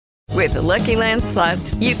With the Lucky Land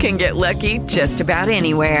Slots, you can get lucky just about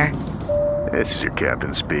anywhere. This is your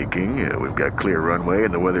captain speaking. We've got clear runway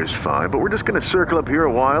and the weather's fine, but we're just going to circle up here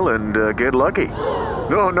a while and get lucky.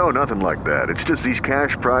 No, nothing like that. It's just these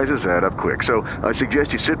cash prizes add up quick. So I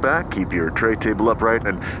suggest you sit back, keep your tray table upright,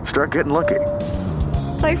 and start getting lucky.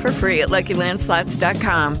 Play for free at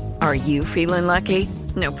LuckyLandSlots.com. Are you feeling lucky?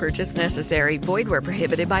 No purchase necessary. Void where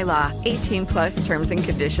prohibited by law. 18 plus terms and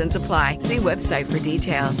conditions apply. See website for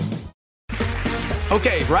details.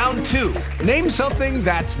 Okay, round two. Name something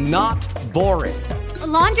that's not boring. A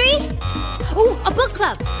laundry? Ooh, a book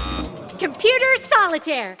club. Computer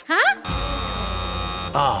solitaire, huh?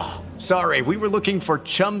 Ah, sorry, we were looking for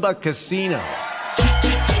Chumba Casino.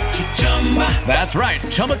 That's right,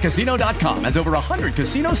 ChumbaCasino.com has over 100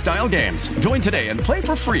 casino-style games. Join today and play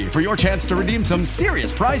for free for your chance to redeem some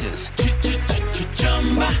serious prizes.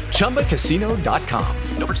 ChumbaCasino.com.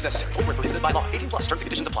 No purchase necessary. Void where prohibited by law. 18 plus terms and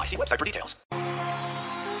conditions apply. See website for details.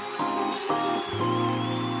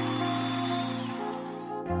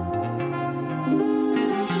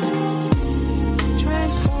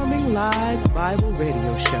 Transforming Lives Bible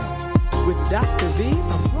Radio Show with Dr. V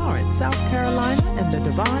of Florence, South Carolina, and the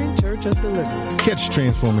Divine Church of Deliverance. Catch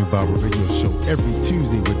Transforming Bible Radio Show every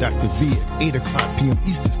Tuesday with Dr. V at 8 o'clock p.m.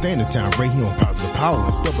 Eastern Standard Time right here on Positive Power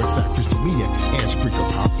and Double Attack Christian Media and Spreaker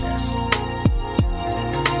Podcasts.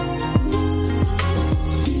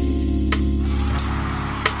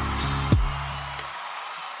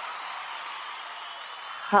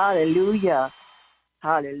 Hallelujah.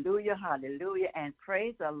 Hallelujah, hallelujah, and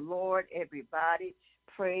praise the Lord, everybody.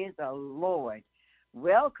 Praise the Lord.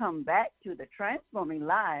 Welcome back to the Transforming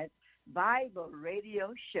Lives Bible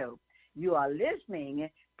Radio Show. You are listening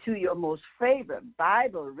to your most favorite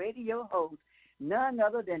Bible radio host, none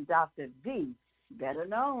other than Dr. V, better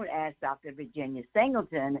known as Dr. Virginia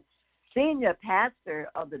Singleton, Senior Pastor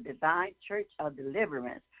of the Divine Church of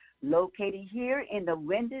Deliverance, located here in the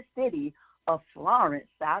Windy City of Florence,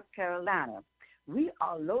 South Carolina. We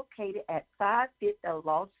are located at 550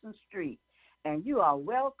 Lawson Street, and you are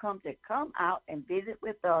welcome to come out and visit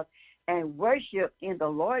with us and worship in the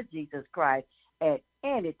Lord Jesus Christ at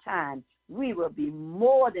any time. We will be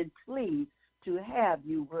more than pleased to have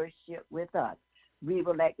you worship with us. We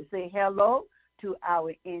would like to say hello to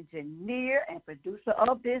our engineer and producer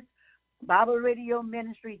of this Bible Radio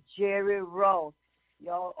Ministry, Jerry Ross.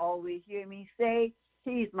 Y'all always hear me say,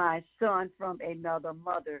 he's my son from another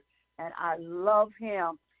mother, and I love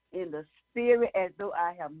him in the spirit as though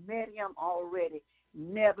I have met him already,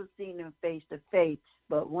 never seen him face to face,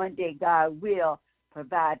 but one day God will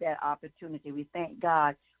provide that opportunity. We thank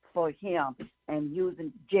God for him and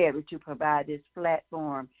using Jerry to provide this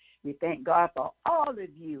platform. We thank God for all of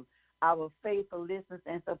you, our faithful listeners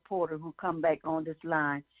and supporters who come back on this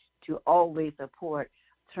line to always support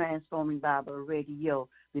Transforming Bible Radio.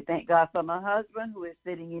 We thank God for my husband who is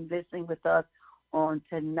sitting and listening with us on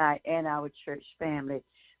tonight and our church family.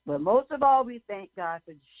 But most of all, we thank God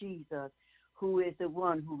for Jesus, who is the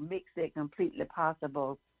one who makes it completely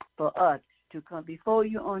possible for us to come before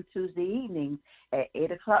you on Tuesday evenings at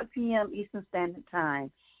 8 o'clock p.m. Eastern Standard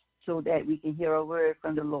Time so that we can hear a word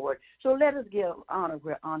from the Lord. So let us give honor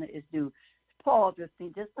where honor is due. Pause with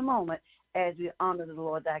me just a moment as we honor the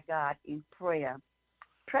Lord thy God in prayer.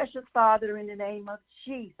 Precious Father, in the name of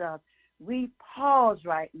Jesus, we pause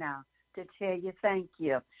right now to tell you thank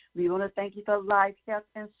you. We want to thank you for life, health,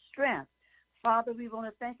 and strength. Father, we want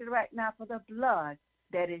to thank you right now for the blood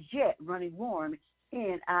that is yet running warm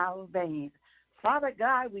in our veins. Father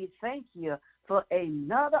God, we thank you for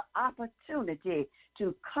another opportunity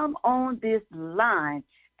to come on this line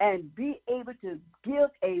and be able to give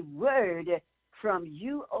a word from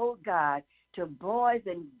you, oh God, to boys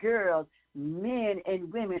and girls, men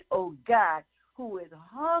and women, oh God, who is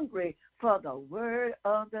hungry for the word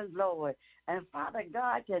of the Lord. And Father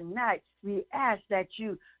God, tonight we ask that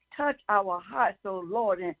you touch our hearts, oh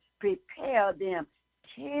Lord, and prepare them.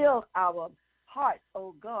 Till our hearts,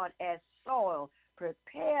 oh God, as soil.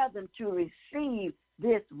 Prepare them to receive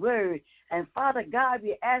this word. And Father God,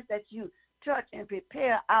 we ask that you touch and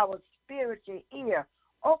prepare our spiritual ear.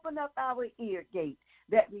 Open up our ear gate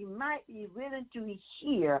that we might be willing to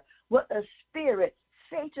hear what the Spirit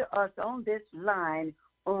say to us on this line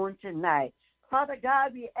on tonight. Father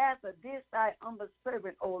God, we ask of this thy humble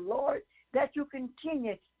servant, O Lord, that you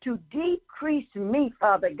continue to decrease me,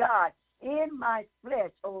 Father God, in my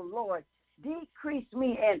flesh, O Lord. Decrease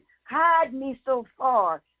me and hide me so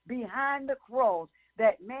far behind the cross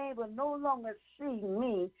that man will no longer see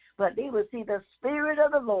me, but they will see the Spirit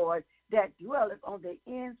of the Lord that dwelleth on the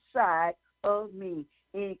inside of me.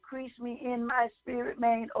 Increase me in my spirit,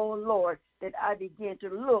 man, O Lord, that I begin to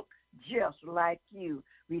look just like you.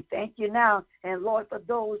 We thank you now, and Lord, for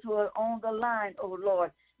those who are on the line, oh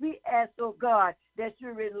Lord, we ask, oh God, that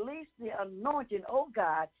you release the anointing, oh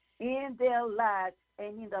God, in their lives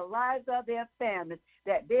and in the lives of their families,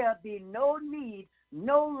 that there be no need,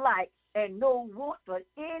 no lack, and no want for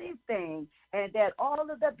anything, and that all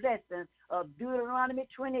of the blessings of Deuteronomy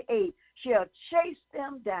 28 shall chase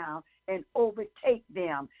them down and overtake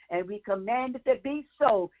them. And we command it to be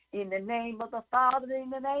so in the name of the Father, in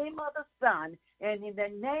the name of the Son, and in the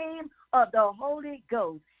name of the Holy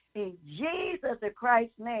Ghost. In Jesus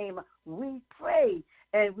Christ's name we pray,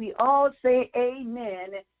 and we all say amen,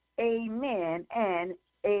 amen, and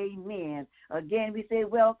amen. Again, we say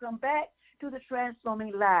welcome back to the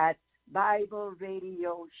Transforming Lives Bible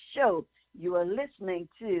Radio Show. You are listening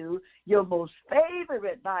to your most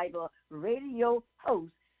favorite Bible radio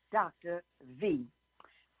host, Dr. V.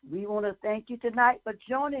 We want to thank you tonight for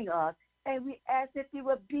joining us, and we ask that you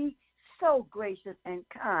would be so gracious and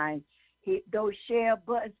kind. Hit those share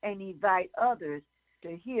buttons and invite others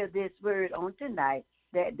to hear this word on tonight,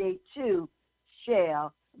 that they too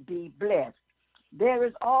shall be blessed. There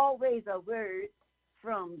is always a word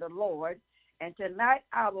from the Lord, and tonight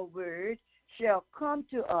our word shall come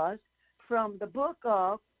to us from the book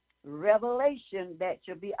of Revelation. That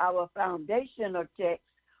shall be our foundational text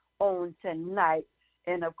on tonight.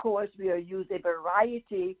 And of course, we'll use a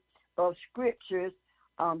variety of scriptures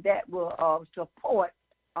that will support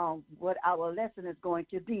what our lesson is going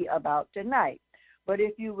to be about tonight. But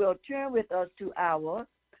if you will turn with us to our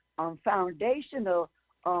foundational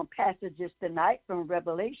passages tonight from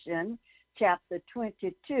Revelation chapter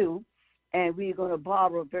 22, and we're going to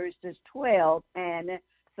borrow verses 12 and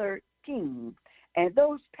 13. And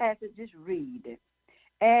those passages read,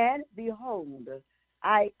 "And behold,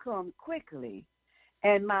 I come quickly,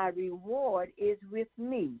 and my reward is with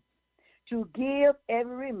me, to give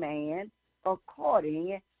every man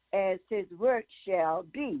according as his work shall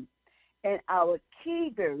be." And our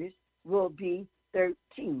key verse will be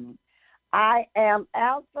 13. "I am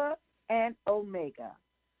Alpha and Omega,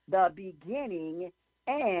 the beginning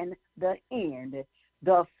and the end,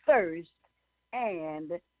 the first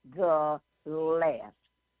and the last."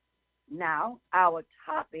 Now, our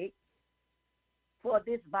topic for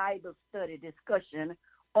this Bible study discussion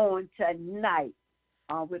on tonight,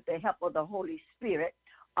 with the help of the Holy Spirit,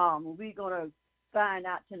 we're going to find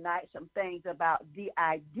out tonight some things about the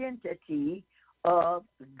identity of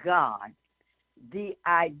God. The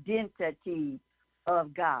identity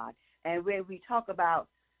of God. And when we talk about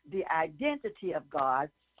the identity of God,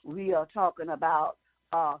 we are talking about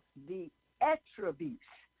the attributes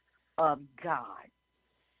of God.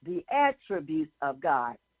 The attributes of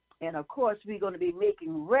God. And, of course, we're going to be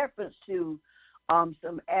making reference to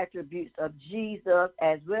some attributes of Jesus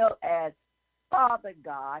as well as Father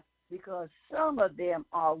God, because some of them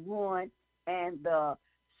are one and the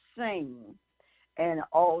same. And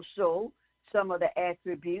also some of the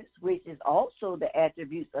attributes, which is also the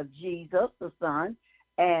attributes of Jesus, the Son,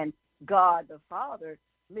 and God, the Father,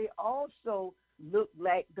 may also look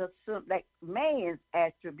like like man's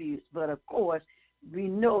attributes. But, of course, we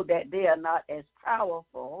know that they are not as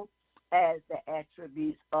powerful as the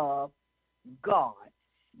attributes of God.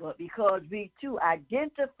 But because we too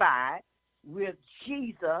identify with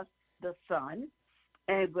Jesus, the Son,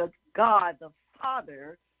 and with God, the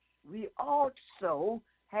Father, we also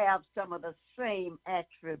have some of the same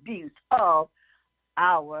attributes of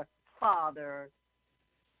our Father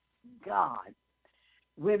God.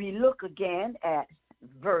 When we look again at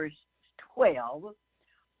verse 12,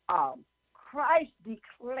 Christ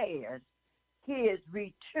declares his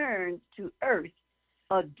return to earth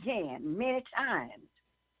again many times.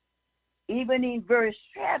 Even in verse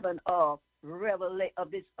 7 of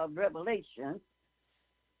Revelation,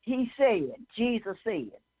 he said, Jesus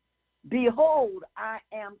said, "Behold, I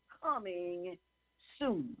am coming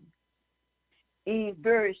soon." In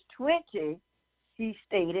verse 20, he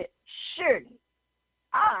stated, "Surely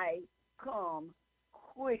I come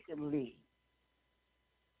quickly."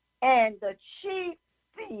 And the chief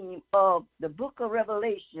theme of the book of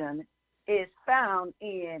Revelation is found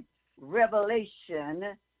in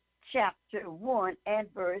Revelation chapter 1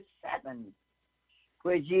 and verse 7,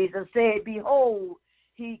 where Jesus said, "Behold,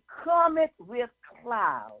 he cometh with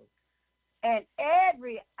clouds, and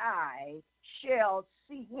every eye shall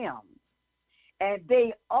see him, and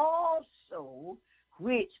they also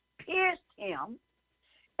which pierced him,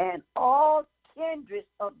 and all kindreds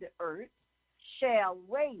of the earth shall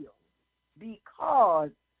wail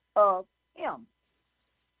because of him.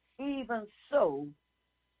 Even so,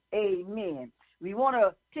 amen." We want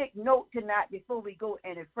to take note tonight before we go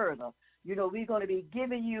any further. we're going to be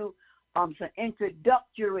giving you some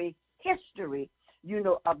introductory history,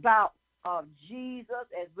 about Jesus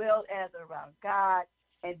as well as around God.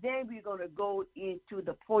 And then we're going to go into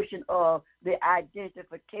the portion of the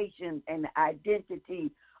identification and the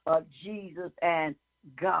identity of Jesus and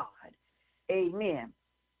God. Amen.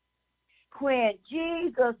 When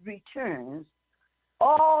Jesus returns,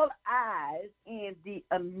 all eyes in the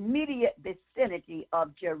immediate vicinity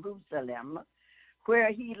of Jerusalem,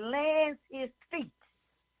 where he lands his feet,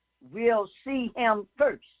 will see him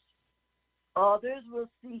first. Others will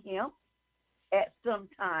see him at some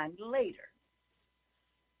time later.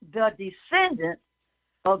 The descendants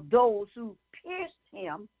of those who pierced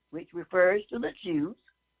him, which refers to the Jews,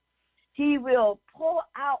 he will pour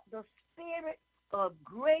out the spirit of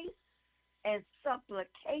grace and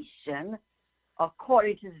supplication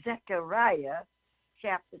according to Zechariah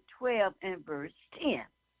chapter 12 and verse 10.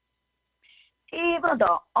 Even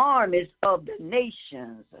the armies of the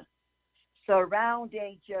nations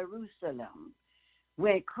surrounding Jerusalem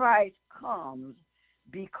when Christ comes,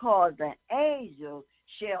 because the angel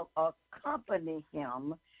shall accompany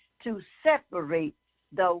him to separate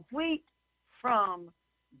the wheat from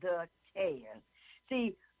the tares.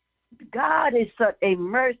 See, God is such a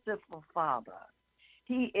merciful Father.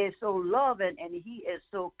 He is so loving and he is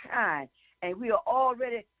so kind. And we are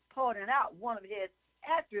already pointing out one of his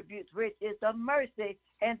attributes, which is the mercy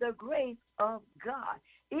and the grace of God.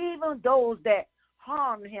 Even those that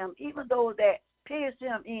harmed him, even those that pierced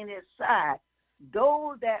him in his side,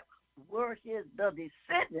 those that were the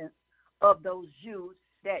descendants of those Jews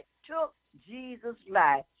that took Jesus'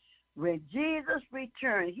 life, when Jesus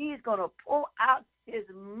returns, he's going to pour out his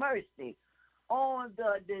mercy on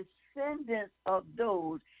the descendants of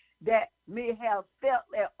those that may have felt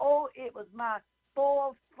that, it was my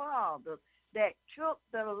forefathers that took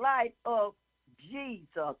the life of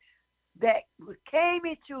Jesus, that came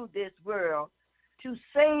into this world to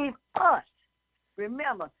save us.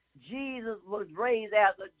 Remember, Jesus was raised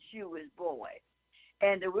as a Jewish boy.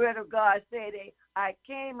 And the word of God said, I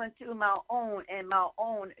came unto my own, and my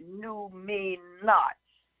own knew me not.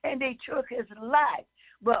 And they took his life.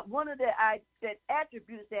 But one of the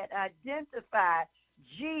attributes that identify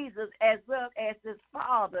Jesus as well as his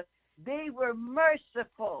Father, they were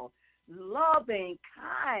merciful, loving,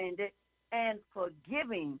 kind, and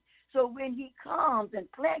forgiving. So when he comes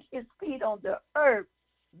and plants his feet on the earth,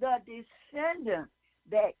 the descendants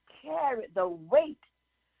that carried the weight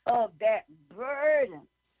of that burden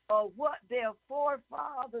of what their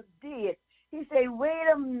forefathers did, he said, wait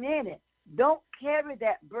a minute, don't carry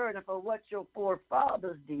that burden for what your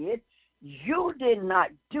forefathers did. You did not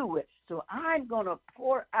do it. So I'm going to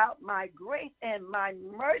pour out my grace and my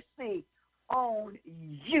mercy on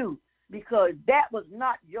you, because that was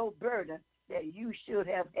not your burden that you should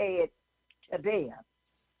have had to bear.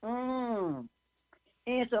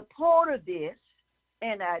 In support of this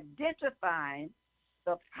and identifying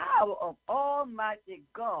the power of Almighty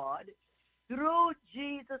God through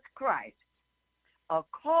Jesus Christ,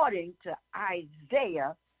 according to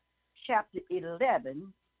Isaiah chapter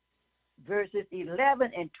 11, verses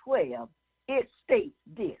 11 and 12, it states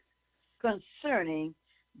this concerning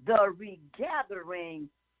the regathering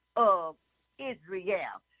of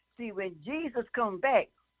Israel. See, when Jesus come back,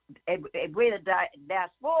 where the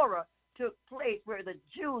diaspora took place, where the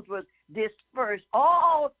Jews were dispersed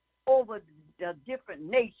all over the different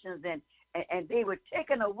nations, and they were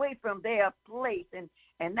taken away from their place,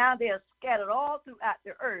 and now they are scattered all throughout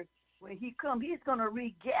the earth. When he comes, he's going to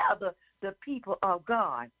regather the people of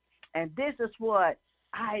God. And this is what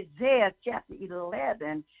Isaiah chapter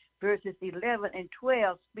 11, verses 11 and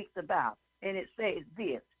 12 speaks about. And it says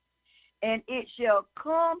this, and it shall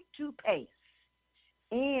come to pass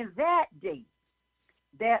in that day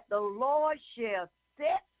that the Lord shall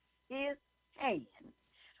set his hand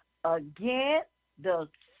again the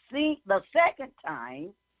second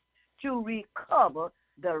time to recover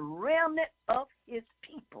the remnant of his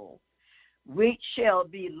people, which shall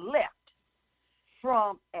be left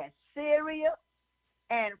from Assyria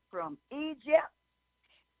and from Egypt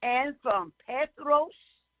and from Petros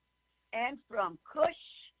and from Cush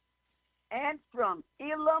and from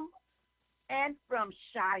Elam and from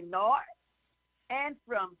Shinar and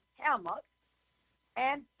from Hamath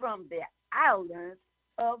and from the islands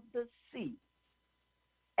of the sea.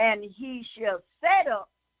 And he shall set up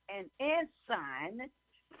an ensign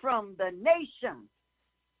from the nations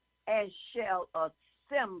and shall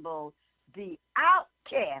assemble the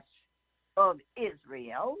outcasts of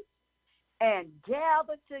Israel and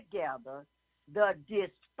gather together the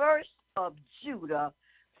dispersed of Judah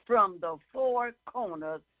from the four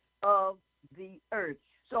corners of the earth.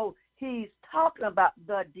 So he's talking about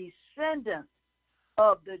the descendants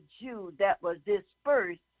of the Jews that was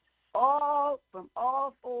dispersed from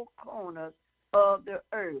all four corners of the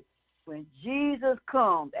earth. When Jesus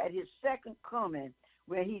comes at his second coming,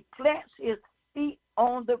 when he plants his feet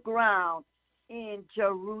on the ground in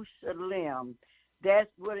Jerusalem, that's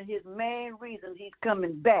one of his main reasons he's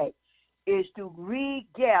coming back, is to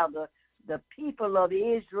regather the people of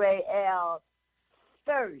Israel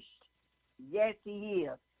first. Yes, he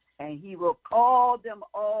is. And he will call them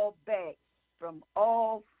all back from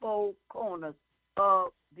all four corners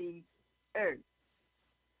of the earth.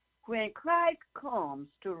 When Christ comes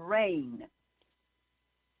to reign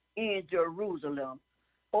in Jerusalem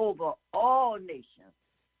over all nations,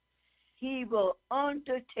 he will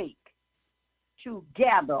undertake to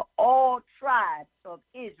gather all tribes of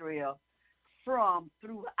Israel from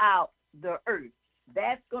throughout the earth.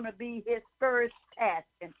 That's going to be his first task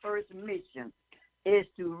and first mission, is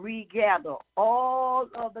to regather all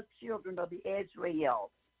of the children of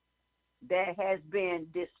Israel that has been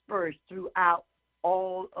dispersed throughout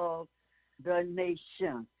all of the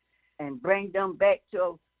nation and bring them back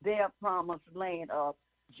to their promised land of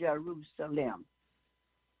Jerusalem.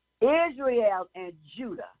 Israel and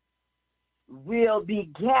Judah will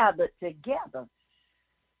be gathered together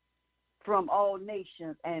from all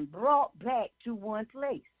nations and brought back to one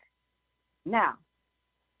place. Now,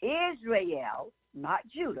 Israel, not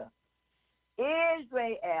Judah,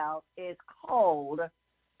 Israel is called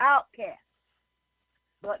outcast,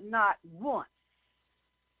 but not once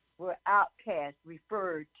were outcasts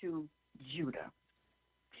referred to Judah.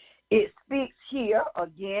 It speaks here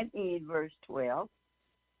again in verse 12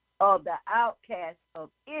 of the outcasts of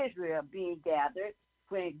Israel being gathered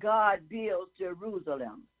when God builds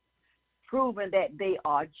Jerusalem, proving that they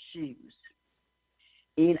are Jews.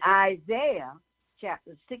 In Isaiah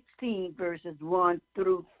chapter 16, verses 1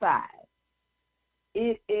 through 5,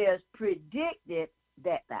 it is predicted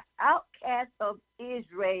that the outcasts of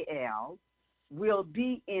Israel will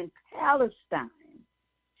be in Palestine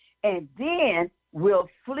and then will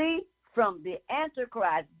flee from the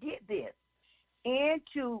Antichrist, get this,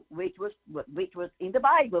 into, which was in the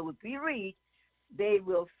Bible, if we read, they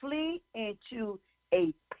will flee into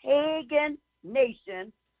a pagan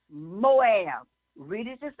nation, Moab. Read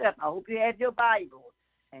it yourself. I hope you have your Bible,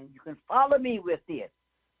 and you can follow me with this.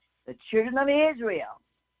 The children of Israel,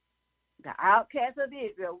 the outcasts of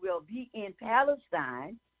Israel, will be in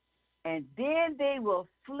Palestine, and then they will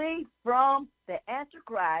flee from the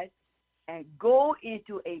Antichrist and go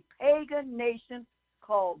into a pagan nation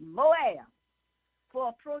called Moab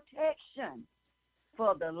for protection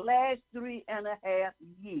for the last 3.5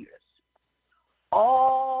 years.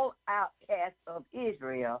 All outcasts of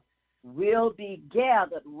Israel will be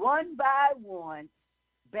gathered one by one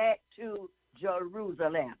back to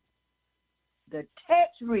Jerusalem. The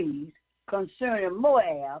text reads concerning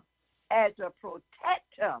Moab as a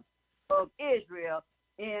protector of Israel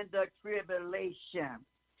in the tribulation.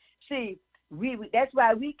 See, that's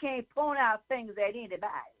why we can't point out things at anybody,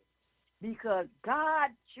 because God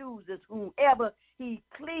chooses whomever he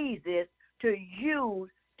pleases to use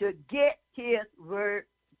to get his word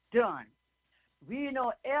done. We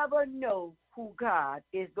don't ever know who God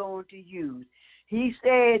is going to use. He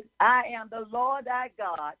says, I am the Lord thy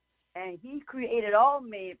God, and he created all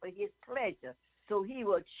men for his pleasure, so he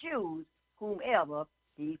will choose whomever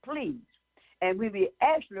he please. And when we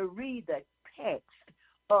actually read the text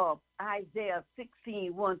of Isaiah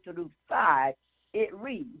 16, 1 through 5, it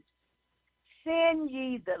reads, send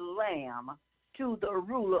ye the lamb to the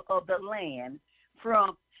ruler of the land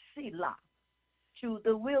from Selah to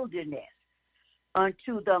the wilderness,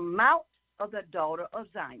 unto the mount of the daughter of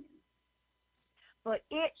Zion. For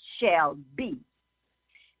it shall be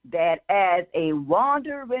that as a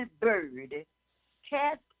wandering bird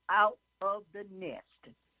cast out of the nest,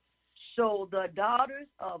 so the daughters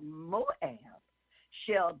of Moab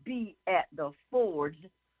shall be at the fords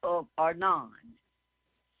of Arnon.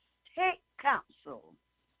 Take counsel,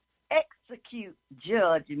 execute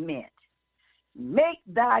judgment, make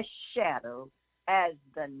thy shadow as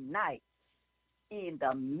the night in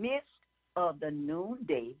the midst of the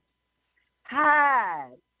noonday.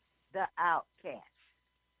 Hide the outcast,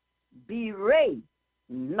 bewray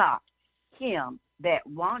not him that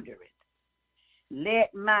wandereth.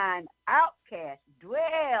 Let mine outcast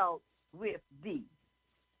dwell with thee,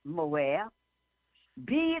 Moab.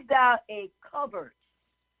 Be thou a covert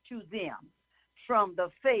to them from the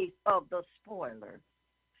face of the spoiler.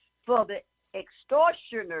 For the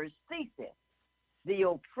extortioners ceaseth, the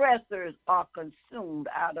oppressors are consumed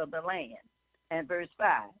out of the land. And verse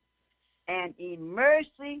 5, and in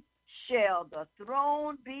mercy shall the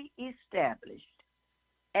throne be established,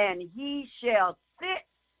 and he shall sit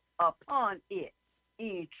upon it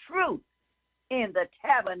in truth in the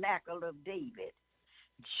tabernacle of David,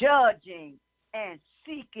 judging and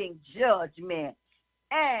seeking judgment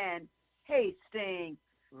and hasting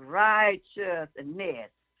righteousness.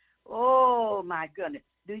 Oh, my goodness.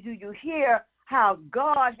 Do you hear how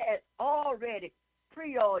God has already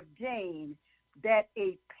preordained that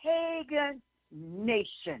a pagan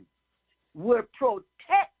nation would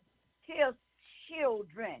protect his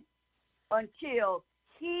children until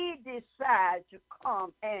he decides to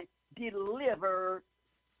come and deliver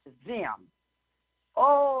them?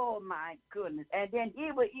 Oh, my goodness. And then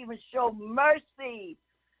he will even show mercy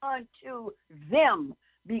unto them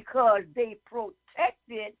because they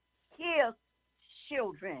protected his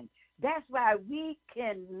children. That's why we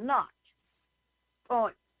cannot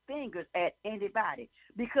point fingers at anybody,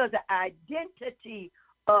 because the identity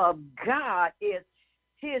of God is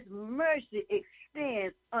his mercy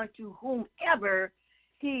extends unto whomever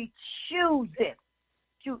he chooses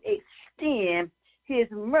to extend his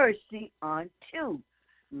mercy unto.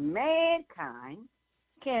 Mankind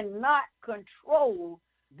cannot control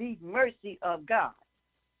the mercy of God.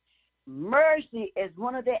 Mercy is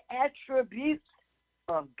one of the attributes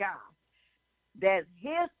of God. That's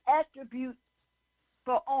his attribute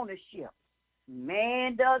for ownership.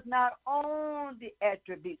 Man does not own the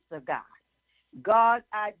attributes of God. God's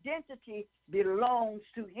identity belongs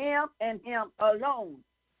to him and him alone.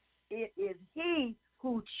 It is he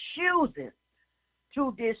who chooses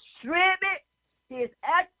to distribute his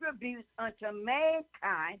attributes unto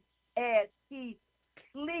mankind as he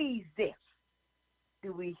pleases.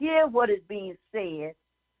 Do we hear what is being said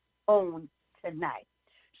on tonight?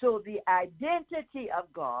 So the identity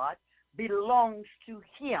of God belongs to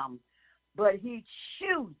him, but he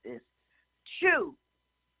chooses to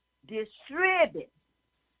distribute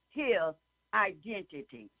his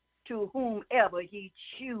identity to whomever he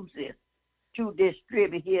chooses to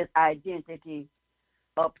distribute his identity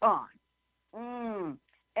upon.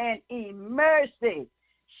 And in mercy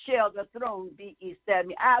shall the throne be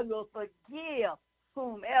established. I will forgive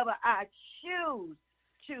whomever I choose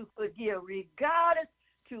to forgive, regardless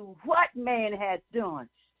to what man has done.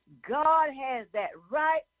 God has that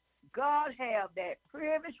right. God has that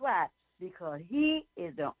privilege. Why? Because he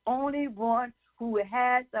is the only one who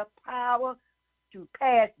has the power to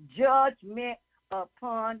pass judgment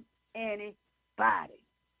upon anybody.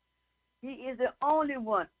 He is the only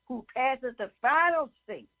one who passes the final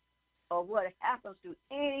say of what happens to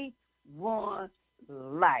anyone's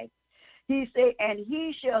life. He said, and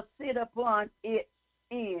he shall sit upon it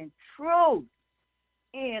in truth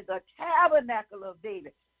in the tabernacle of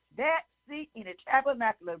David. That seat in the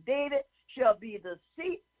tabernacle of David shall be the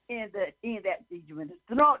seat in that when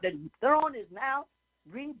the throne is now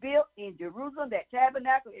rebuilt in Jerusalem. That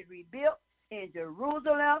tabernacle is rebuilt in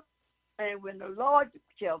Jerusalem. And when the Lord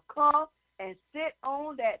shall come and sit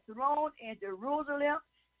on that throne in Jerusalem,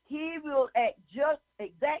 he will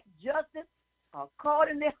exact justice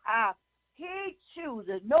according to how he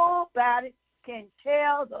chooses. Nobody can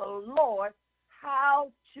tell the Lord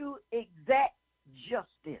how to exact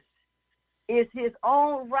justice. It's his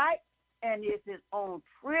own right and it's his own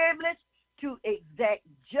privilege to exact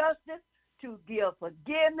justice, to give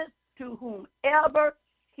forgiveness to whomever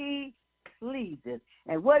he pleases.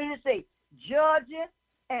 And what did it say? Judging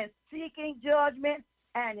and seeking judgment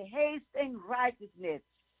and hasting righteousness.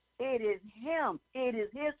 It is him. It is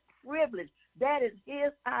his privilege. That is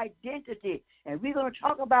his identity. And we're going to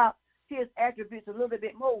talk about his attributes a little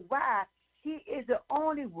bit more. Why? He is the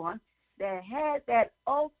only one that has that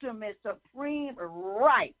ultimate supreme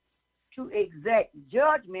right to exact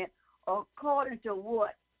judgment according to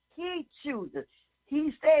what he chooses.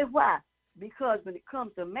 He said why? Because when it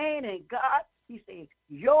comes to man and God, he says,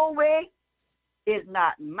 your way is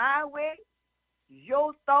not my way.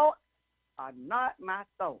 Your thoughts are not my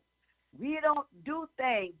thoughts. We don't do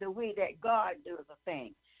things the way that God does a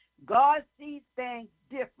thing. God sees things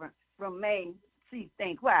different from man sees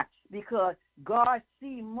things. Why? Because God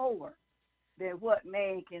sees more than what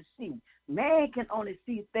man can see. Man can only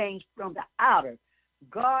see things from the outer.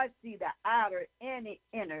 God sees the outer and the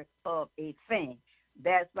inner of a thing.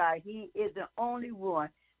 That's why he is the only one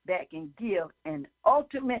that can give an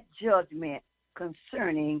ultimate judgment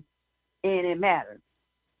concerning any matter.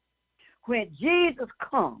 When Jesus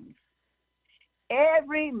comes,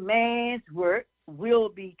 every man's work will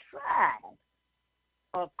be tried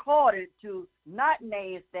according to not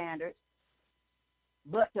man's standards,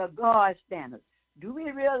 but to God's standards. Do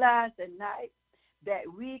we realize tonight that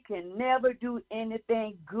we can never do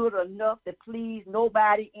anything good enough to please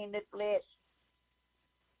nobody in the flesh.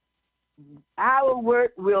 Our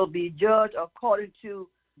work will be judged according to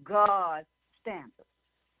God's standards.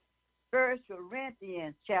 1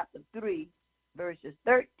 Corinthians chapter 3, verses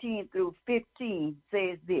 13 through 15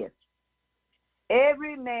 says this: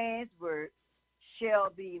 every man's work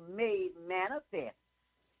shall be made manifest,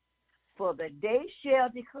 for the day shall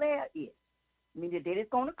declare it, meaning the day is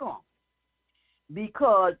going to come,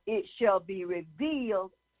 because it shall be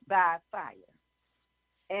revealed by fire.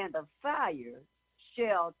 And the fire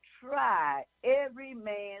shall try every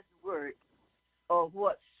man's work of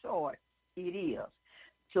what sort it is.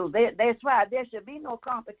 So that's why there should be no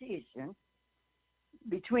competition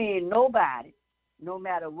between nobody, no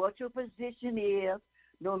matter what your position is,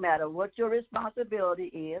 no matter what your responsibility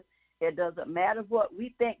is. It doesn't matter what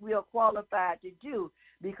we think we are qualified to do,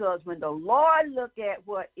 because when the Lord look at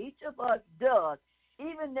what each of us does,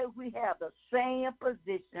 even if we have the same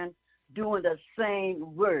position doing the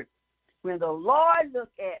same work, when the Lord look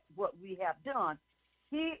at what we have done,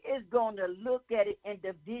 he is going to look at it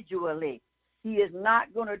individually. He is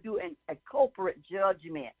not going to do a corporate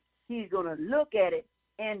judgment. He's going to look at it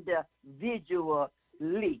individually.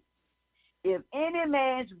 If any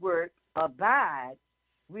man's work abide,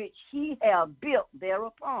 which he have built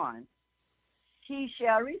thereupon, he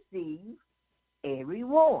shall receive a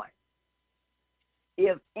reward.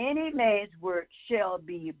 If any man's work shall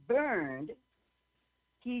be burned,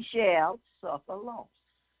 he shall suffer loss.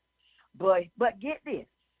 But get this,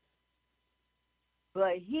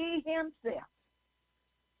 but he himself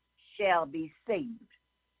shall be saved,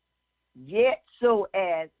 yet so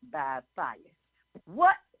as by fire.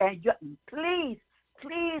 What? And please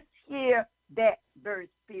hear that verse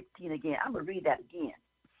 15 again. I'm going to read that again.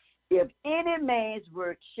 If any man's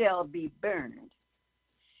work shall be burned,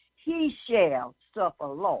 he shall suffer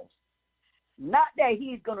loss. Not that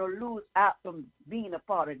he's going to lose out from being a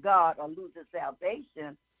part of God or lose his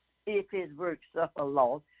salvation if his work suffer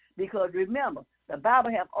loss. Because remember, the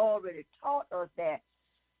Bible have already taught us that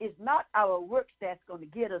it's not our works that's going to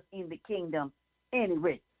get us in the kingdom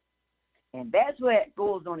anyway. And that's where it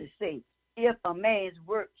goes on to say, if a man's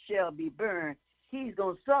work shall be burned, he's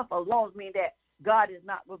going to suffer loss, meaning that God is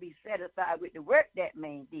not going to be satisfied with the work that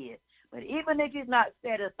man did. But even if he's not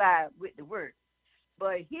satisfied with the work,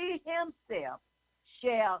 but he himself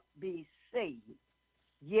shall be saved,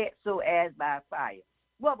 yet so as by fire.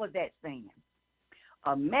 What was that saying?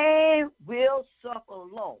 A man will suffer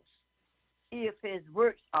loss if his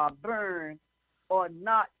works are burned, or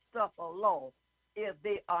not suffer loss if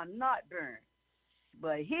they are not burned.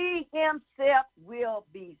 But he himself will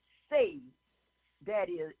be saved, that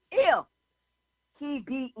is, if he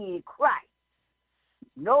be in Christ.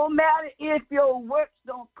 No matter if your works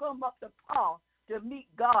don't come up to par to meet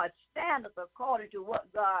God's standards according to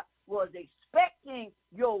what God was expecting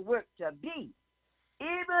your work to be,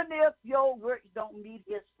 even if your works don't meet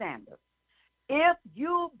his standards, if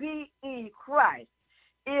you be in Christ,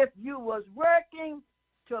 if you was working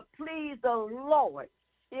to please the Lord,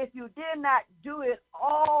 if you did not do it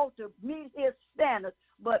all to meet his standards,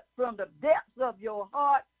 but from the depths of your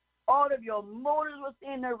heart, all of your motives was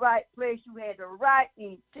in the right place, you had the right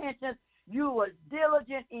intentions, you was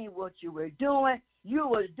diligent in what you were doing, you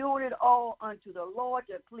was doing it all unto the Lord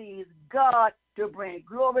to please God, to bring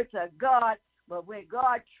glory to God. But when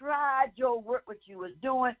God tried your work, what you was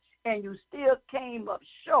doing, and you still came up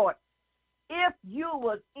short, if you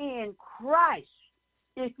was in Christ,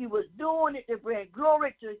 if you was doing it to bring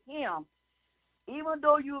glory to him, even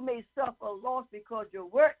though you may suffer loss because your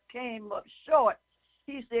work came up short,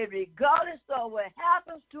 he said, regardless of what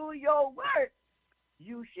happens to your work,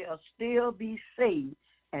 you shall still be saved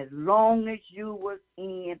as long as you was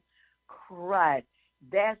in Christ.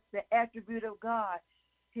 That's the attribute of God,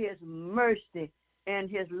 his mercy and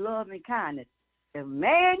his loving kindness. If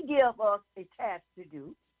man give us a task to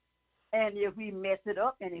do, and if we mess it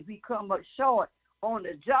up, and if we come up short on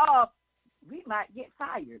the job, we might get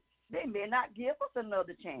fired. They may not give us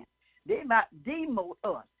another chance. They might demote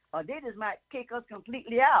us, or they just might kick us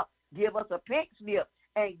completely out, give us a pink slip,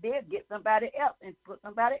 and they'll get somebody else and put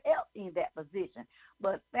somebody else in that position.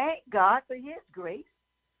 But thank God for his grace.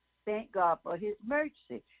 Thank God for his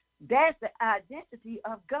mercy. That's the identity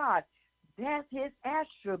of God. That's his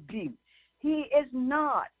attribute. He is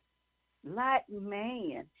not like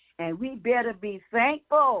man, and we better be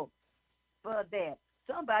thankful for that.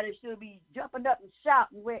 Somebody should be jumping up and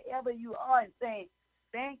shouting wherever you are and saying,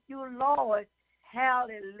 thank you, Lord,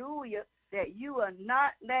 hallelujah, that you are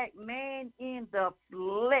not like man in the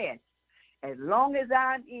flesh. As long as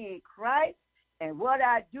I'm in Christ, And what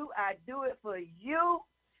I do it for you.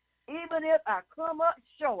 Even if I come up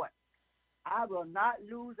short, I will not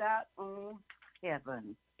lose out on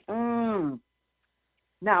heaven.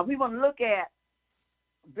 Now, we want to look at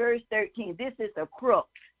verse 13. This is the crux.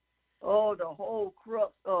 Oh, the whole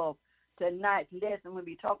crux of tonight's lesson when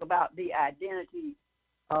we talk about the identity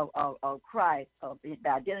of Christ, of the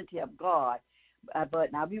identity of God.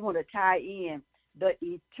 But now we want to tie in the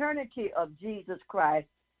eternity of Jesus Christ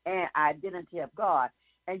and identity of God.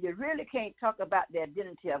 And you really can't talk about the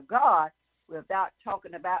identity of God without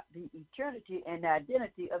talking about the eternity and the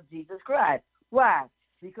identity of Jesus Christ. Why?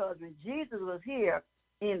 Because when Jesus was here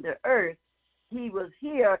in the earth, he was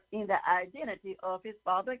here in the identity of his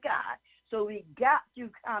Father God. So we got to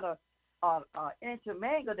kind of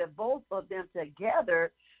intermingle the both of them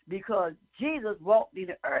together because Jesus walked in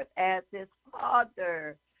the earth as his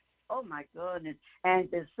Father. Oh, my goodness. And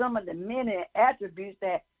some of the many attributes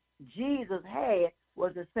that Jesus had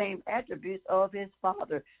was the same attributes of his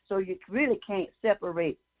Father. So you really can't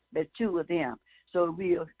separate the two of them. So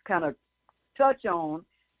we'll kind of touch on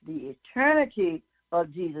the eternity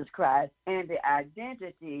of Jesus Christ and the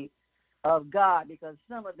identity of God because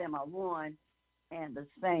some of them are one and the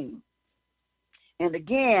same. And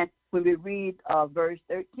again, when we read verse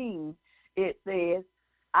 13, it says,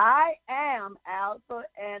 I am Alpha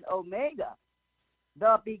and Omega,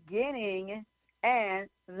 the beginning and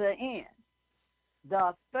the end,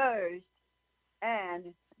 the first and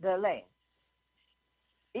the last.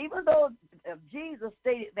 Even though Jesus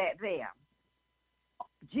stated that there,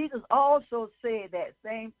 Jesus also said that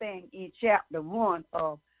same thing in chapter 1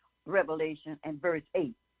 of Revelation and verse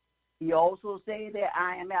 8. He also said that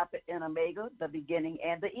I am Alpha and Omega, the beginning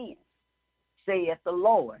and the end, saith the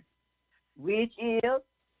Lord, which is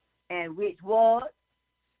and which was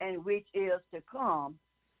and which is to come,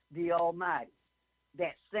 the Almighty.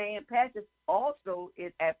 That same passage also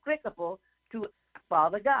is applicable to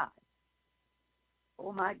Father God.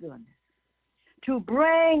 Oh, my goodness. To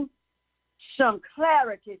bring some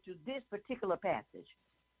clarity to this particular passage,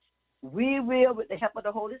 we will, with the help of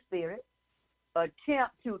the Holy Spirit,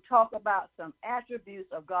 attempt to talk about some attributes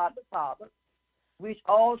of God the Father, which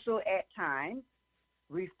also at times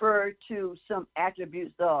refer to some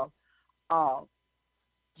attributes of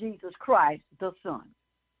Jesus Christ the Son.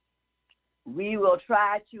 We will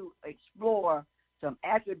try to explore some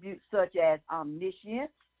attributes such as omniscience,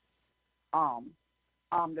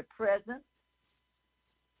 omnipresence,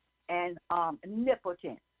 and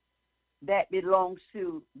omnipotence. That belongs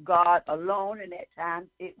to God alone, and at times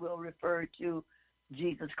it will refer to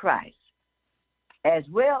Jesus Christ. As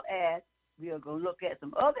well as we are going to look at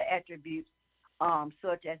some other attributes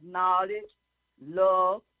such as knowledge,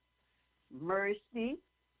 love, mercy,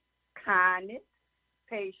 kindness,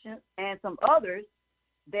 patience, and some others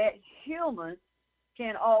that humans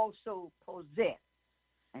can also possess.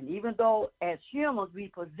 And even though as humans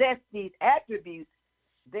we possess these attributes,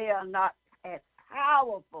 they are not as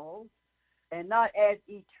powerful and not as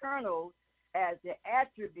eternal as the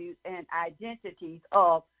attributes and identities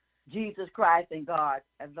of Jesus Christ and God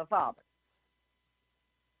as the Father.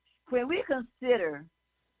 When we consider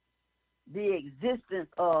the existence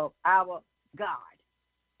of our God,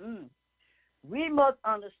 we must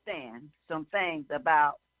understand some things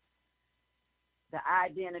about the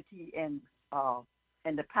identity and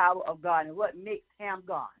the power of God and what makes him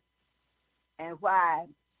God, and why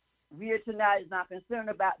we tonight is not concerned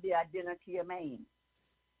about the identity of man,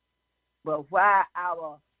 but why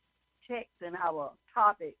our text and our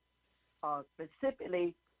topic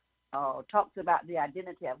specifically talks about the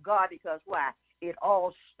identity of God, because why? It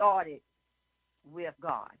all started with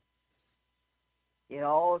God. It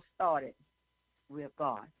all started with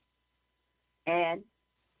God. And,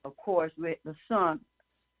 of course, with the Son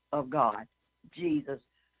of God, Jesus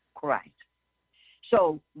Christ.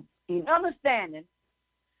 So, in understanding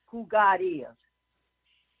who God is,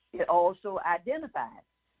 it also identifies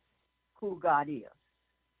who God is.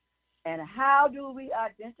 And how do we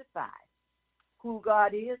identify who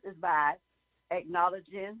God is by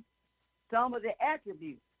acknowledging some of the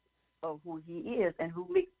attributes of who he is and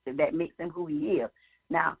that makes him who he is.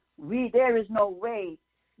 Now, there is no way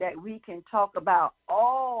that we can talk about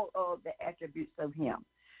all of the attributes of him.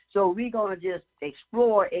 So we're going to just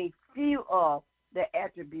explore a few of the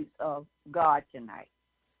attributes of God tonight,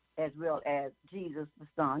 as well as Jesus the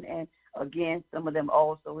Son. And again, some of them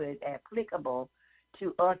also is applicable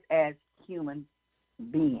to us as human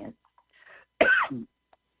beings.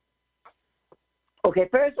 Okay,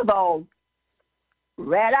 first of all,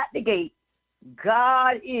 right out the gate,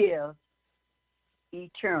 God is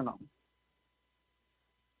eternal.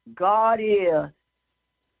 God is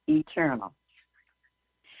eternal.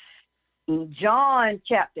 In John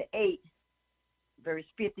chapter 8, verse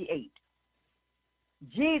 58,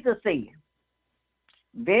 Jesus said,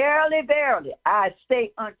 "Verily, verily, I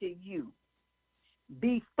say unto you,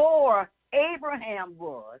 before Abraham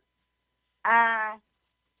was, I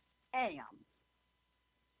am."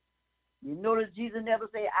 You notice Jesus never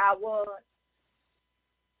said, "I was."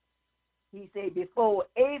 He said, before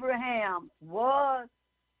Abraham was,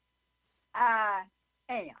 I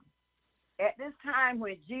am. At this time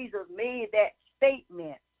when Jesus made that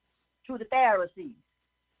statement to the Pharisees,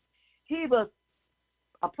 he was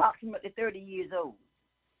approximately 30 years old.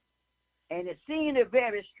 And it seemed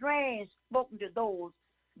very strange spoken to those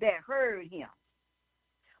that heard him.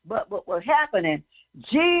 But what was happening,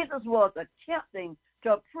 Jesus was attempting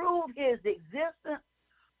to prove his existence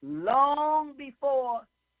long before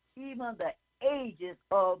even the ages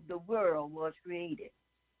of the world was created.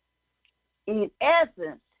 In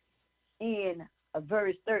essence, in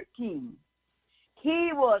verse 13,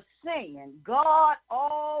 he was saying God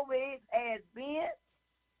always has been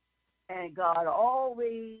and God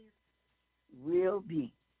always will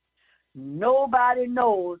be. Nobody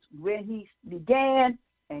knows when he began,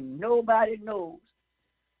 and nobody knows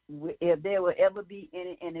if there will ever be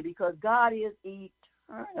any end, because God is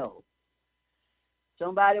eternal.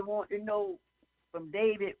 Somebody want to know from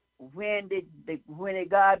David, when did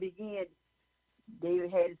God begin?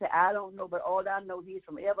 David had to say, "I don't know, but all I know, he's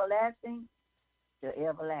from everlasting to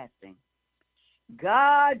everlasting."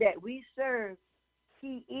 God that we serve,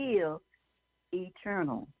 he is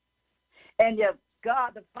eternal. And if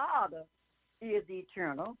God the Father is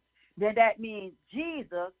eternal, then that means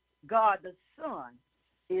Jesus, God the Son,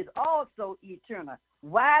 is also eternal.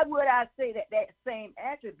 Why would I say that that same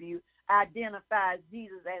attribute identifies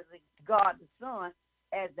Jesus as God the Son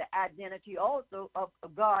as the identity also of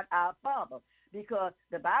God our Father? Because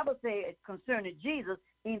the Bible says concerning Jesus,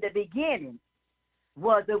 in the beginning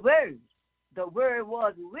was the Word. The Word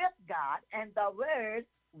was with God, and the Word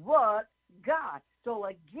was God. So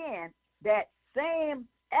again, that same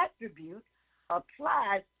attribute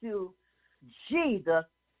applies to Jesus,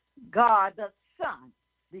 God the Son.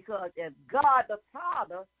 Because if God the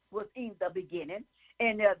Father was in the beginning,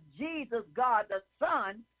 and if Jesus, God the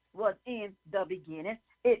Son, was in the beginning,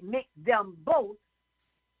 it makes them both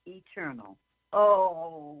eternal.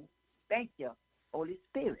 Oh, thank you, Holy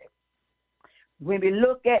Spirit. When we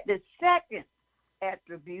look at the second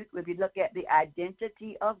attribute, when we look at the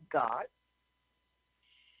identity of God,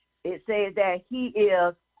 it says that he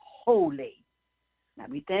is holy. Now,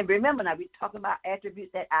 remember, we're talking about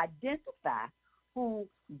attributes that identify who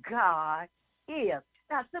God is.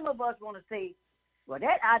 Now, some of us want to say, well,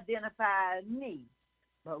 that identifies me.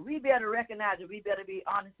 But we better recognize that we better be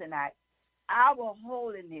honest tonight. Our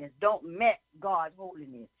holiness don't match God's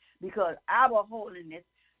holiness. Because our holiness,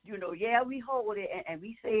 we holy and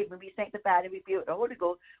we saved and we sanctified and we filled with the Holy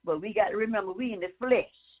Ghost, but we got to remember we in the flesh.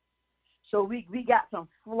 So we got some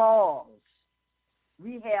flaws.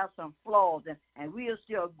 We have some flaws, and we are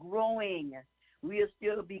still growing. We are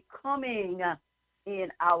still becoming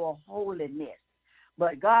in our holiness.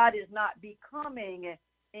 But God is not becoming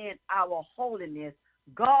in our holiness.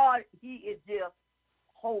 God, he is just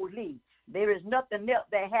holy. There is nothing else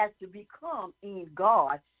that has to become in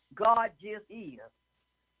God. God just is.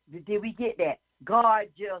 Did we get that? God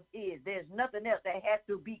just is. There's nothing else that has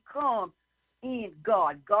to become in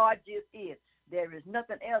God. God just is. There is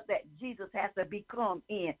nothing else that Jesus has to become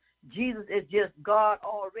in. Jesus is just God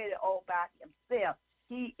already all by himself.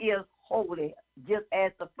 He is holy, just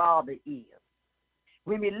as the Father is.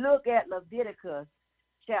 When we look at Leviticus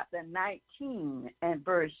chapter 19 and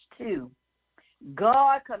verse 2,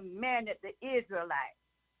 God commanded the Israelites,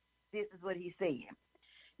 this is what he said,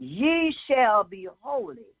 "Ye shall be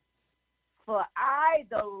holy, for I,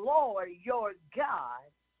 the Lord your God,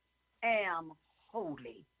 am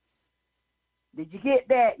holy." Did you get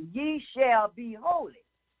that? Ye shall be holy,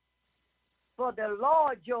 for the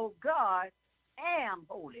Lord your God am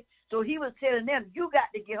holy. So he was telling them, you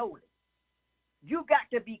got to get holy. You got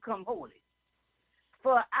to become holy.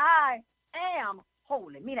 For I am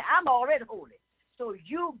holy, meaning I'm already holy. So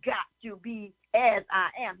you got to be as I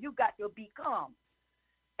am. You got to become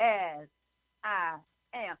as I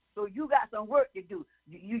am. So you got some work to do.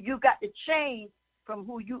 You got to change from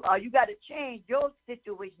who you are. You got to change your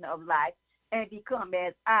situation of life and become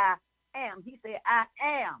as I am. He said, I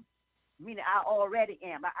am, meaning I already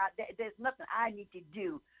am. There's nothing I need to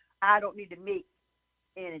do. I don't need to make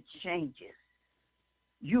any changes.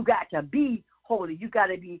 You got to be holy. You got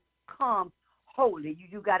to become holy.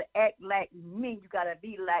 You got to act like me. You got to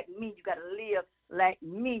be like me. You got to live like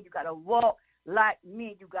me. You got to walk like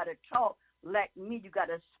me. You got to talk like me, you got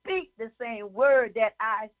to speak the same word that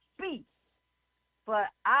I speak. For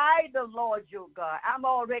I, the Lord your God, I'm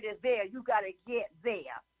already there. You got to get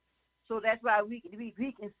there. So that's why we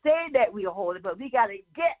can say that we are holy, but we got to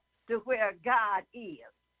get to where God is.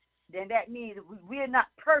 Then that means we're not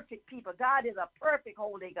perfect people. God is a perfect,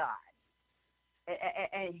 holy God.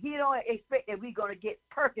 And he don't expect that we're going to get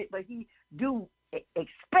perfect, but he do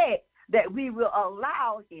expect that we will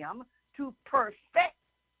allow him to perfect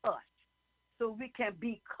us so we can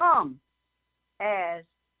become as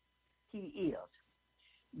he is.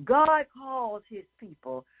 God calls his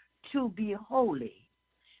people to be holy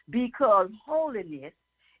because holiness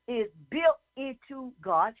is built into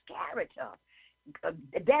God's character.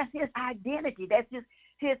 That's his identity. That's just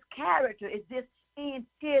his character. It's just in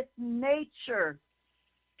his nature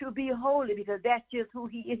to be holy because that's just who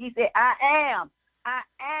he is. He said, I am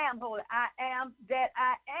holy. I am that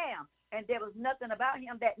I am. And there was nothing about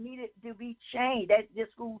him that needed to be changed. That's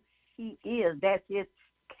just who he is. That's his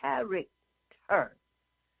character.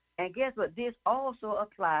 And guess what? This also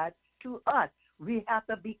applies to us. We have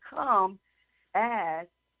to become as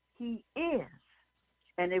he is.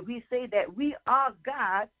 And if we say that we are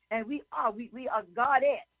God, and we are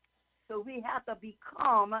Godette, so we have to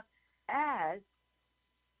become as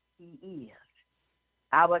he is.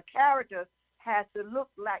 Our character has to look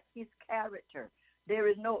like his character. There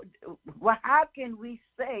is no, well, how can we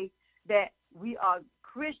say that we are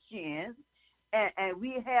Christians and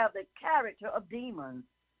we have the character of demons?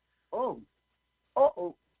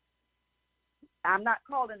 I'm not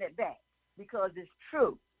calling it back because it's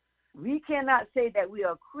true. We cannot say that we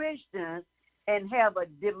are Christians and have a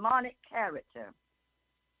demonic character.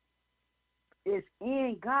 It's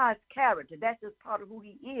in God's character. That's just part of who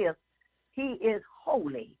he is. He is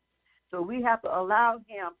holy. So we have to allow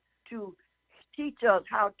him to teach us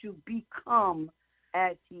how to become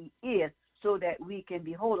as he is so that we can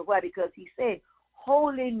be holy. Why? Because he said,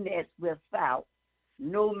 holiness without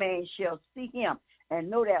no man shall see him. And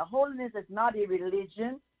know that holiness is not a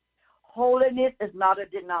religion. Holiness is not a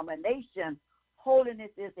denomination.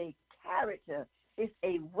 Holiness is a character. It's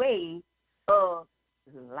a way of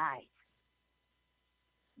life.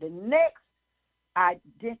 The next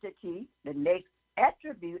identity, the next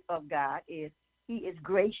attribute of God is he is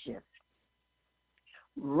gracious.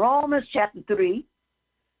 Romans chapter 3,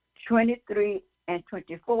 23 and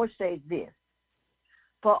 24 says this.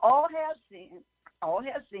 For all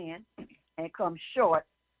have sinned and come short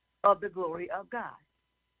of the glory of God,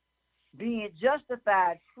 being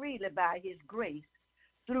justified freely by his grace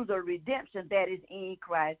through the redemption that is in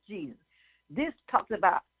Christ Jesus. This talks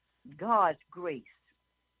about God's grace.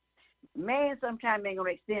 Man sometimes ain't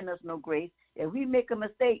going to extend us no grace. If we make a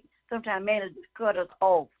mistake, sometimes man will just cut us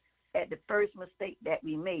off at the first mistake that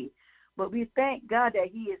we made. But we thank God that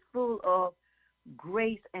he is full of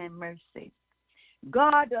grace and mercy.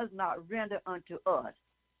 God does not render unto us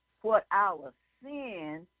what our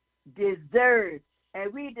sin deserves.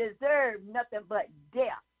 And we deserve nothing but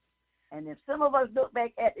death. And if some of us look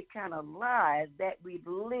back at the kind of lives that we've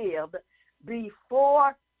lived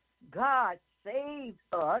before God saved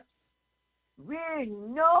us, we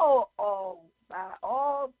know by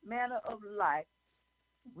all manner of life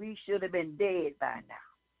we should have been dead by now.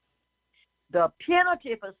 The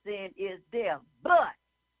penalty for sin is death, but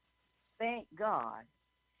thank God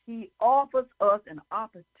he offers us an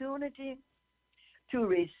opportunity to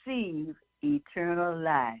receive eternal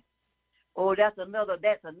life. Oh, that's another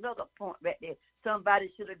point right there.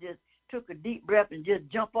 Somebody should have just took a deep breath and just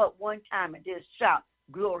jump up one time and just shout,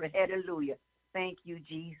 glory, hallelujah. Thank you,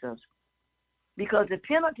 Jesus. Because the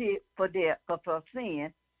penalty for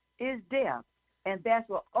sin is death, and that's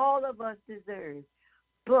what all of us deserve.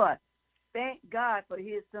 But thank God for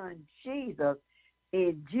his son Jesus.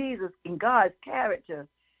 In God's character,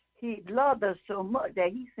 he loved us so much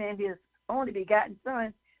that he sent his only begotten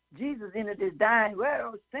son, Jesus, into this dying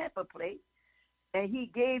world, sinful place, and he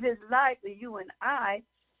gave his life for you and I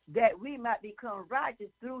that we might become righteous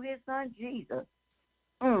through his son Jesus,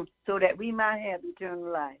 so that we might have eternal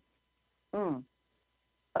life.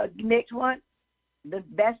 Next one,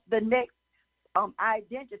 that's the next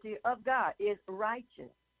identity of God is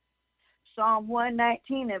righteous. Psalm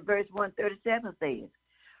 119 and verse 137 says,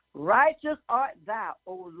 righteous art thou,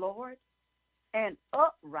 O Lord, and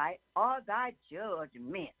upright are thy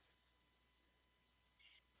judgments.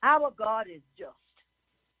 Our God is just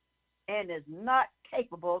and is not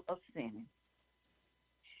capable of sinning.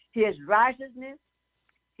 His righteousness,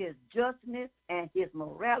 his justness, and his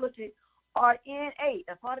morality are innate,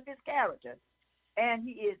 a part of his character, and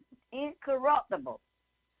he is incorruptible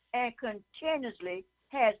and continuously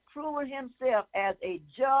has proven himself as a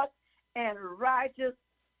just and righteous,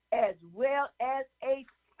 as well as a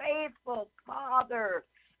faithful Father.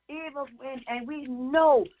 And we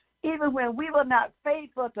know, even when we were not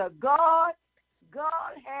faithful to God,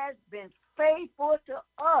 God has been faithful to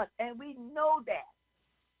us, and we know that.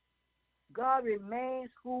 God remains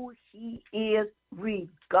who he is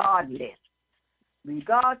regardless.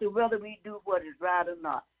 Regardless of whether we do what is right or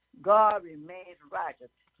not, God remains righteous.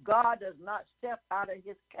 God does not step out of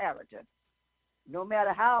his character. No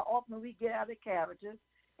matter how often we get out of character,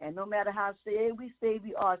 and no matter how saved we say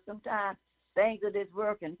we are, sometimes things of this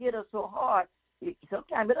world can hit us so hard,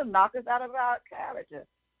 sometimes it'll knock us out of our character.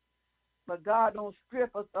 But God don't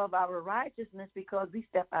strip us of our righteousness because we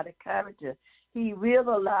step out of character. He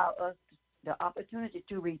will allow us the opportunity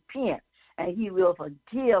to repent, and he will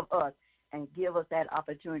forgive us and give us that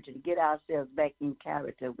opportunity to get ourselves back in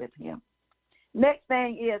character with him. Next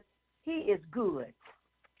thing is, he is good.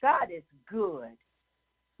 God is good.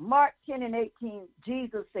 Mark 10:18,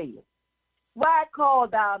 Jesus said, "Why call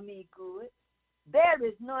thou me good? There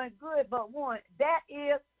is none good but one. That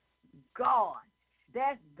is God."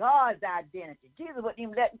 That's God's identity. Jesus wouldn't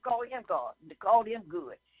even let him call him God. He called him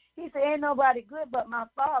good. He said, ain't nobody good but my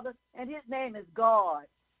Father, and his name is God.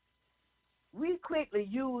 We quickly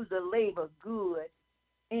use the label good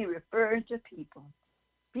in referring to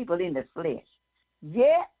people in the flesh.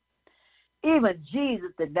 Yet, even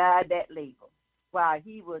Jesus denied that label while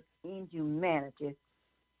he was in humanity.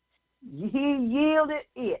 He yielded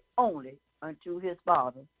it only unto his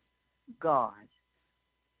Father, God.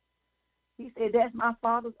 He said, that's my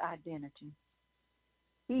Father's identity.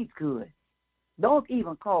 He's good. Don't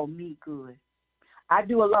even call me good. I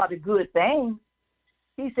do a lot of good things.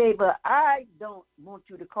 He said, but I don't want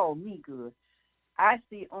you to call me good. I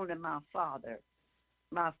see only my Father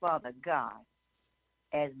God,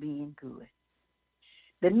 as being good.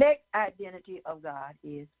 The next identity of God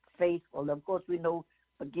is faithful. Of course, we know,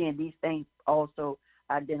 again, these things also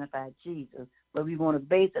identify Jesus, but we want to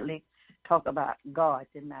basically talk about God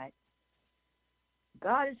tonight.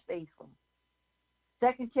 God is faithful.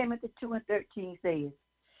 2 Timothy 2:13 says,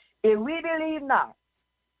 if we believe not,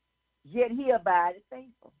 yet he abideth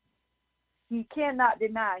faithful. He cannot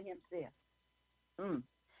deny himself.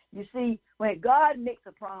 You see, when God makes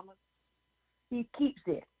a promise, he keeps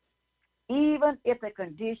it, even if the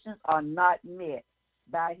conditions are not met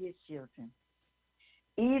by his children.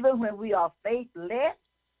 Even when we are faithless,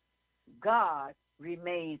 God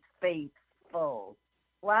remains faithful.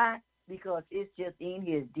 Why? Because it's just in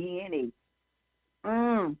his DNA.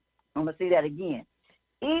 I'm going to say that again.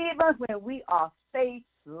 Even when we are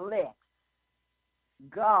faithless,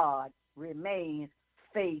 God remains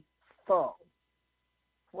faithful.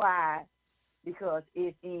 Why? Because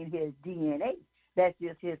it's in his DNA. That's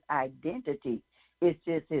just his identity. It's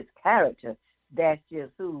just his character. That's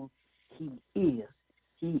just who he is.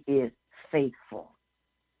 He is faithful.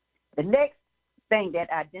 The next thing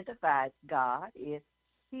that identifies God is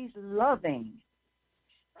he's loving.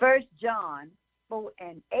 1 John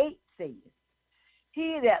 4:8 says,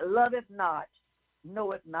 he that loveth not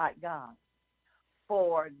knoweth not God,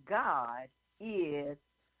 for God is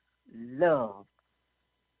love.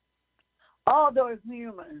 Although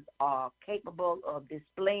humans are capable of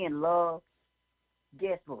displaying love,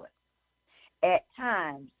 guess what? At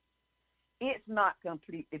times, it's not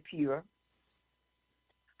completely pure.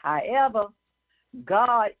 However,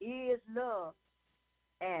 God is love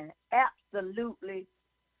and absolutely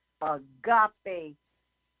agape,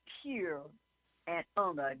 pure and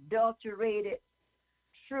unadulterated,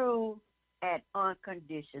 true and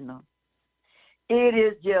unconditional. It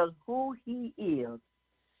is just who he is.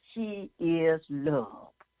 He is love.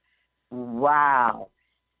 Wow.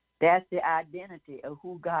 That's the identity of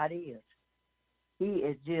who God is. He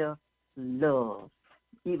is just love.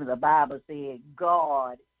 Even the Bible said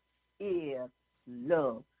God is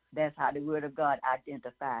love. That's how the Word of God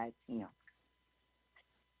identifies him.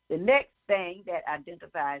 The next thing that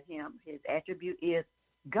identifies him, his attribute, is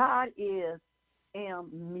God is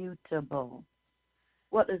immutable.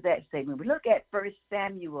 What does that say? When we look at 1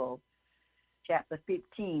 Samuel chapter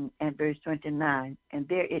 15 and verse 29, and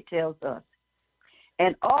there it tells us,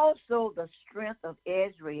 and also the strength of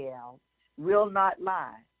Israel will not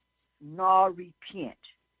lie, nor repent,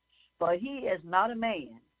 for he is not a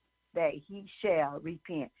man that he shall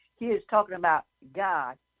repent. He is talking about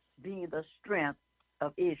God being the strength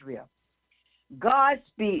of Israel. God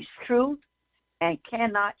speaks truth and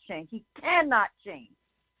cannot change. He cannot change.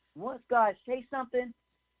 Once God says something,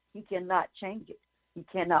 he cannot change it. He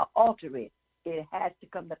cannot alter it. It has to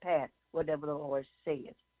come to pass, whatever the Lord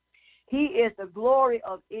says. He is the glory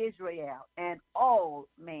of Israel and all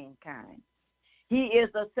mankind. He is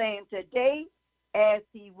the same today as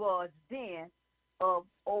he was then of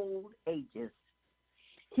old ages.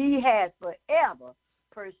 He has forever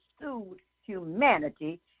pursued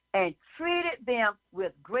humanity and treated them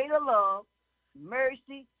with greater love,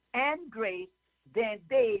 mercy, and grace than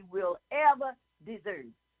they will ever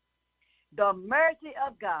deserve. The mercy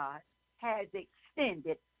of God has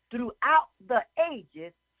extended throughout the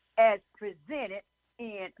ages as presented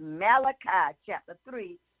in Malachi chapter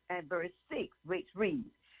 3 and verse 6, which reads,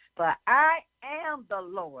 "For I am the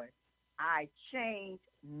Lord, I change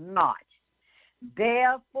not.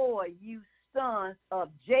 Therefore you sons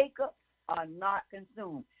of Jacob are not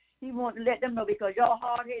consumed." He wants to let them know, because you're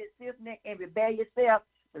hard-headed, stiff-necked, and rebel yourself,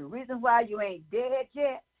 the reason why you ain't dead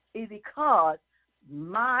yet is because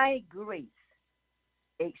my grace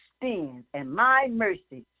extends and my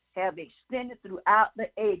mercy have extended throughout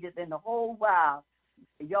the ages and the whole while.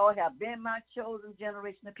 Y'all have been my chosen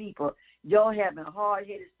generation of people. Y'all have been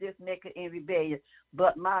hard-headed, stiff-necked, and rebellious,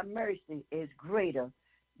 but my mercy is greater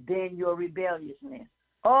than your rebelliousness.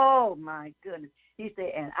 Oh, my goodness. He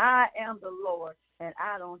said, and I am the Lord, and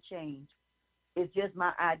I don't change. It's just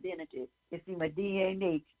my identity. It's in my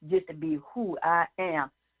DNA just to be who I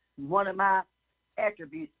am. One of my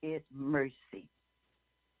attributes is mercy.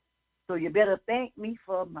 So you better thank me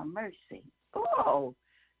for my mercy. Oh,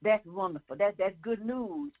 that's wonderful. That's good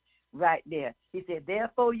news right there. He said,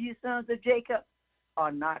 therefore you sons of Jacob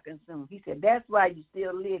are not consumed. He said, that's why you're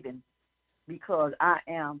still living, because I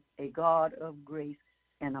am a God of grace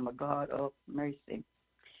and I'm a God of mercy.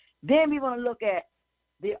 Then we want to look at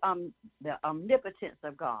the omnipotence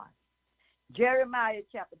of God. Jeremiah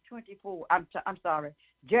chapter 42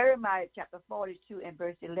 and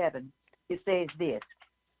verse 11. It says this: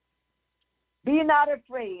 "Be not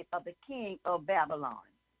afraid of the king of Babylon,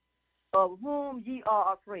 of whom ye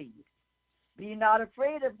are afraid. Be not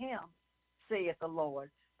afraid of him, saith the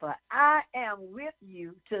Lord, for I am with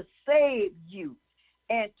you to save you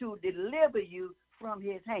and to deliver you from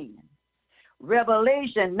his hand."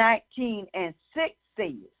 Revelation 19 and 6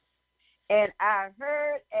 says, "And I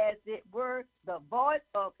heard as it were the voice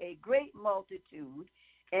of a great multitude,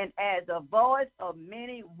 and as the voice of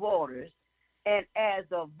many waters, and as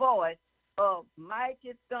the voice of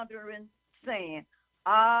mighty thundering, saying,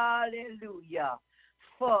 Hallelujah,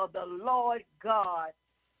 for the Lord God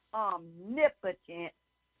omnipotent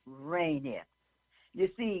reigneth." You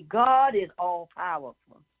see, God is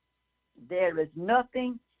all-powerful. There is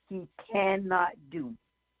nothing he cannot do.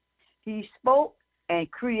 He spoke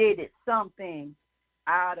and created something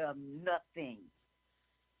out of nothing.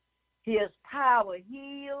 His power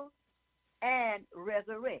heals and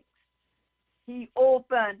resurrects. He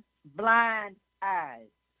opened blind eyes.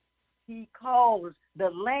 He caused the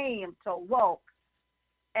lame to walk,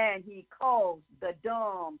 and he caused the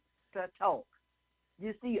dumb to talk.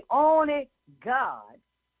 You see, only God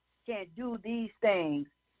can do these things,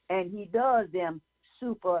 and he does them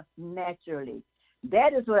supernaturally.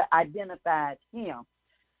 That is what identifies him,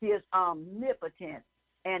 his omnipotence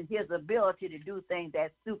and his ability to do things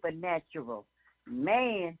that's supernatural.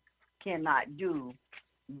 Man cannot do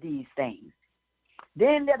these things.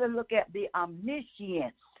 Then let us look at the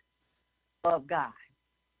omniscience of God.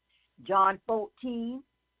 John 14,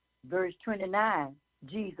 verse 29,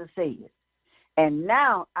 Jesus says, "And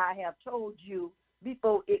now I have told you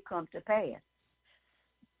before it comes to pass,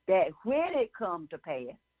 that when it comes to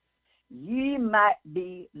pass, ye might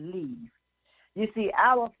believe." You see,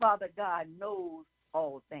 our Father God knows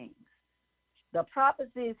all things. The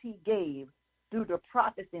prophecies he gave through the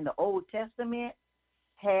prophets in the Old Testament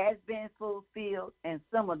has been fulfilled, and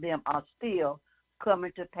some of them are still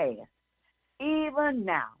coming to pass. Even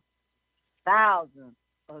now, thousands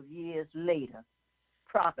of years later,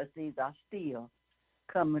 prophecies are still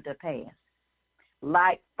coming to pass.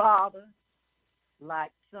 Like Father,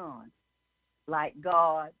 like Son, like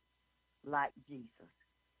God, like Jesus.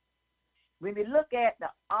 When we look at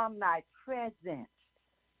the omnipresence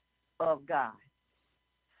of God,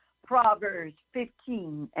 Proverbs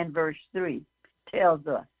 15 and verse 3 tells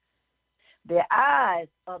us, "The eyes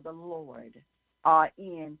of the Lord are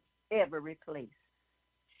in every place,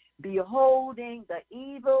 beholding the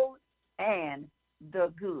evil and the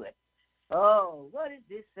good." Oh, what is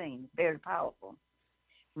this thing? Very powerful.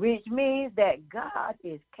 Which means that God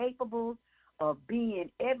is capable of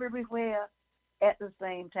being everywhere at the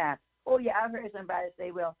same time. Oh, yeah, I've heard somebody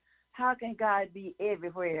say, well, how can God be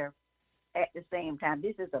everywhere at the same time?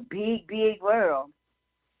 This is a big, big world.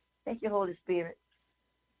 Thank you, Holy Spirit.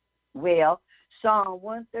 Well, Psalm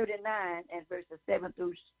 139 and verses 7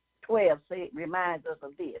 through 12 reminds us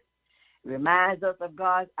of this. It reminds us of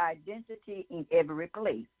God's identity in every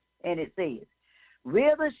place. And it says,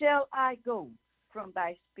 Whither shall I go from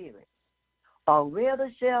thy spirit? Or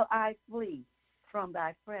whither shall I flee from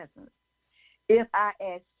thy presence? If I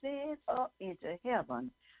ascend up into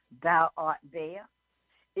heaven, thou art there.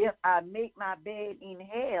 If I make my bed in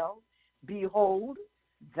hell, behold,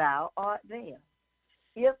 thou art there.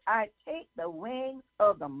 If I take the wings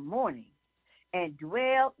of the morning and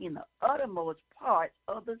dwell in the uttermost parts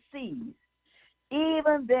of the seas,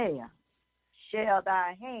 even there shall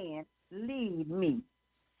thy hand lead me,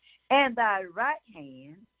 and thy right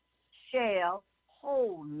hand shall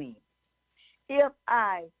hold me. If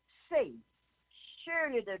I say,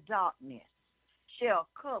 surely the darkness shall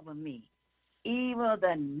cover me, even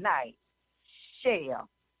the night shall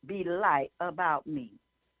be light about me.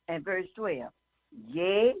 And verse 12,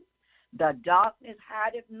 yea, the darkness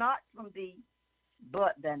hideth not from thee,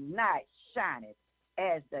 but the night shineth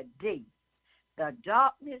as the day. The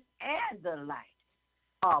darkness and the light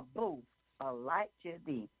are both alike to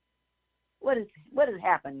thee. What is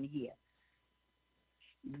happening here?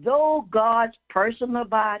 Though God's personal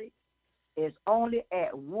body is only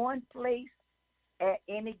at one place at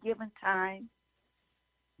any given time,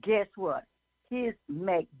 guess what? His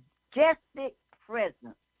majestic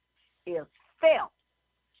presence is felt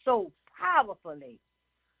so powerfully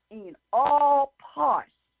in all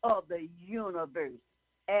parts of the universe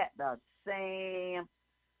at the same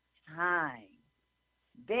time.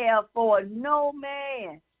 Therefore, no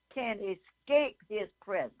man can escape his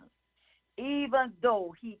presence, even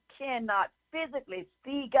though he cannot physically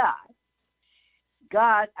see God.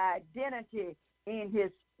 God's identity in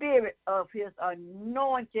his spirit of his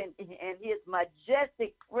anointing and his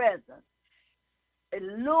majestic presence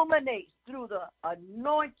illuminates through the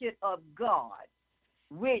anointing of God,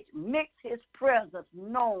 which makes his presence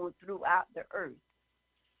known throughout the earth.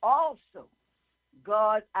 Also,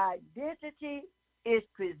 God's identity is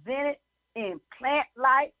presented in plant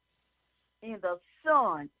life, in the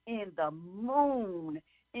sun, in the moon,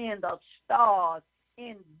 in the stars,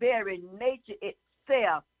 in very nature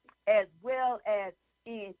itself, as well as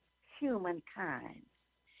in humankind.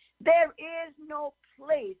 There is no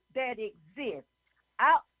place that exists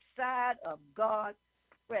outside of God's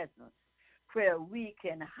presence where we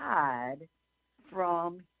can hide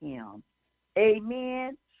from him.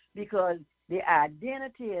 Amen? Because the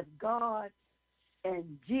identity is God,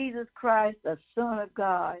 and Jesus Christ, the Son of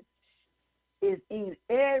God, is in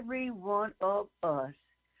every one of us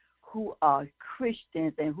who are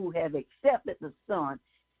Christians and who have accepted the Son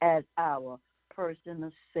as our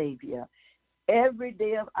personal Savior. Every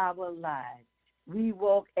day of our lives, we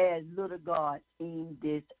walk as little gods in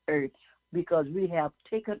this earth because we have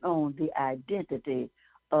taken on the identity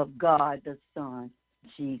of God the Son,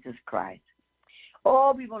 Jesus Christ.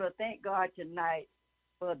 Oh, we want to thank God tonight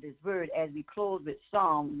for this word as we close with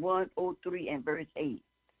Psalm 103 and verse 8.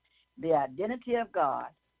 The identity of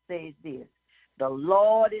God says this: the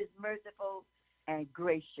Lord is merciful and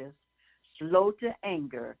gracious, slow to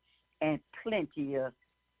anger, and plenteous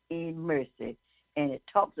in mercy. And it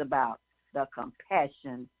talks about the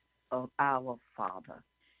compassion of our Father.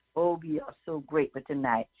 Oh, we are so grateful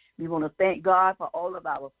tonight. We want to thank God for all of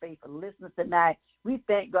our faithful listeners tonight. We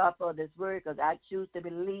thank God for this word because I choose to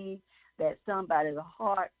believe that somebody's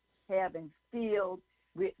heart has been filled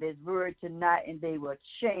with this word tonight, and they will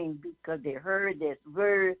change because they heard this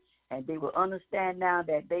word, and they will understand now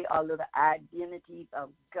that they are little identities of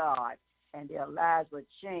God, and their lives will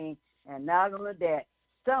change. And not only that,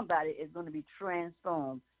 somebody is going to be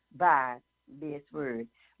transformed by this word.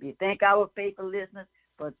 We thank our faithful listeners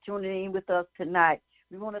for tuning in with us tonight.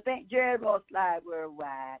 We want to thank Jerry Ross Live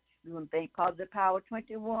Worldwide. We want to thank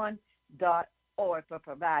PositivePower21.org for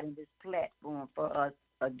providing this platform for us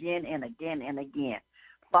again and again and again.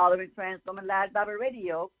 Following Transforming Lives Bible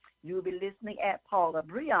Radio, you will be listening at Paula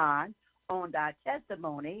Breon on Thy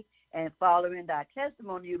Testimony, and following Thy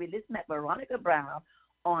Testimony, you'll be listening at Veronica Brown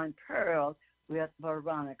on Pearls with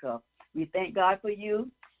Veronica. We thank God for you.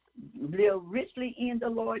 Live richly in the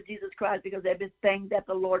Lord Jesus Christ, because everything that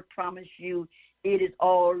the Lord promised you, it is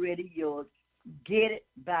already yours. Get it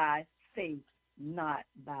by faith, not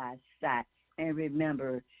by sight. And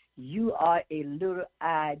remember, you are a little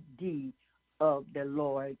ID of the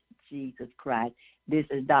Lord Jesus Christ. This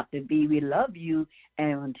is Dr. B. We love you.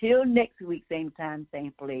 And until next week, same time,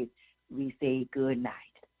 same place, we say good night.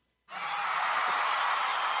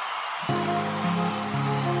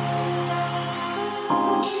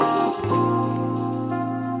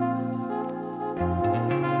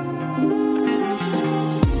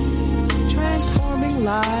 Transforming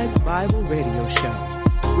Lives Bible Radio Show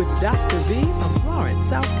with Dr. V from Florence,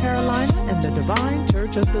 South Carolina, and the Divine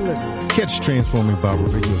Church of Deliverance. Catch Transforming Bible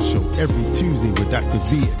Radio Show every Tuesday with Dr.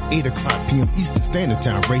 V at 8 o'clock p.m. Eastern Standard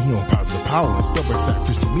Time right here on Positive Power, WXI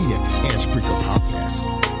Christian Media, and Spreaker Podcasts.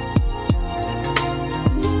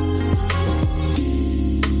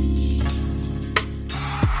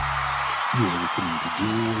 You're listening to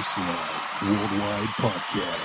Joy Slide Worldwide Podcast.